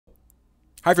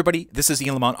Hi everybody, this is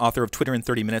Ian Lamont, author of Twitter in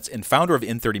 30 Minutes and founder of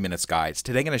In 30 Minutes Guides.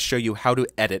 Today I'm going to show you how to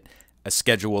edit a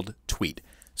scheduled tweet.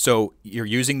 So you're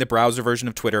using the browser version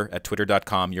of Twitter at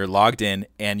twitter.com, you're logged in,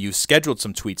 and you've scheduled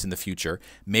some tweets in the future.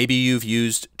 Maybe you've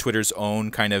used Twitter's own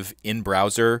kind of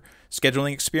in-browser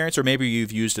scheduling experience, or maybe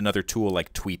you've used another tool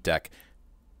like TweetDeck.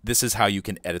 This is how you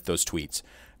can edit those tweets.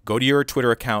 Go to your Twitter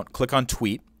account, click on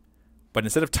Tweet, but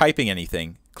instead of typing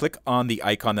anything, click on the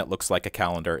icon that looks like a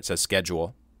calendar. It says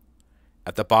Schedule.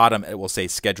 At the bottom, it will say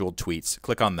Scheduled Tweets.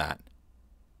 Click on that.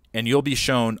 And you'll be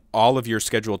shown all of your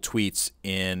scheduled tweets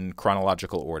in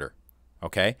chronological order.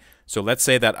 Okay? So let's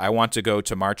say that I want to go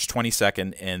to March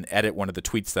 22nd and edit one of the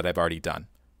tweets that I've already done.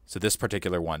 So this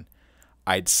particular one.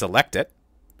 I'd select it.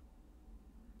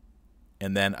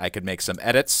 And then I could make some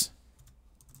edits.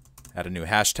 Add a new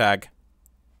hashtag.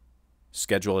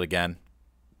 Schedule it again.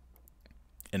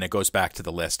 And it goes back to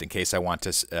the list in case I want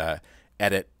to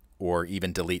edit or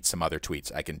even delete some other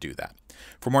tweets. I can do that.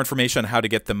 For more information on how to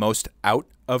get the most out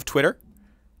of Twitter,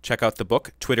 check out the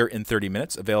book, Twitter in 30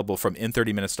 Minutes, available from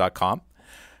in30minutes.com.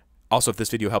 Also, if this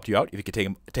video helped you out, if you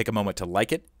could take a moment to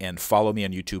like it and follow me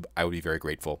on YouTube, I would be very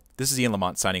grateful. This is Ian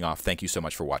Lamont signing off. Thank you so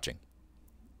much for watching.